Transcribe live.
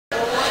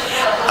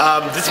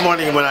This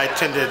morning when I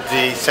attended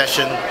the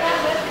session,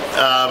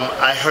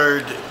 I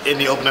heard in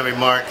the opening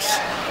remarks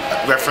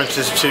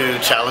references to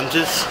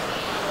challenges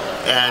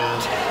and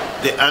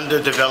the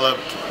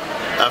underdeveloped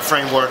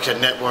frameworks and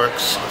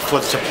networks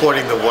for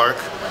supporting the work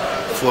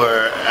for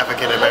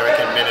African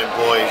American men and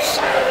boys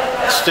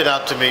stood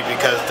out to me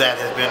because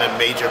that has been a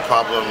major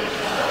problem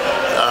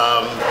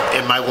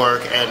in my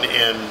work and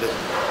in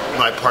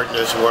my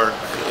partner's work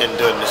in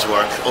doing this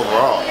work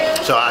overall.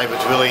 So I was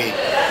really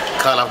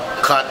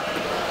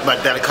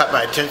that caught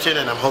my attention,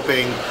 and I'm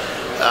hoping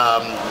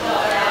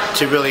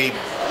to really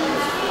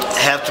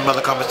have some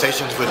other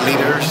conversations with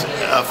leaders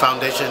of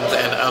foundations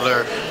and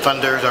other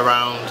funders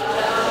around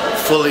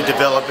fully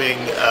developing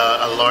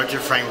a larger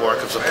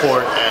framework of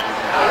support,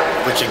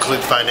 and which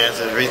includes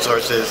finances,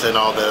 resources, and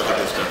all the other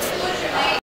good stuff.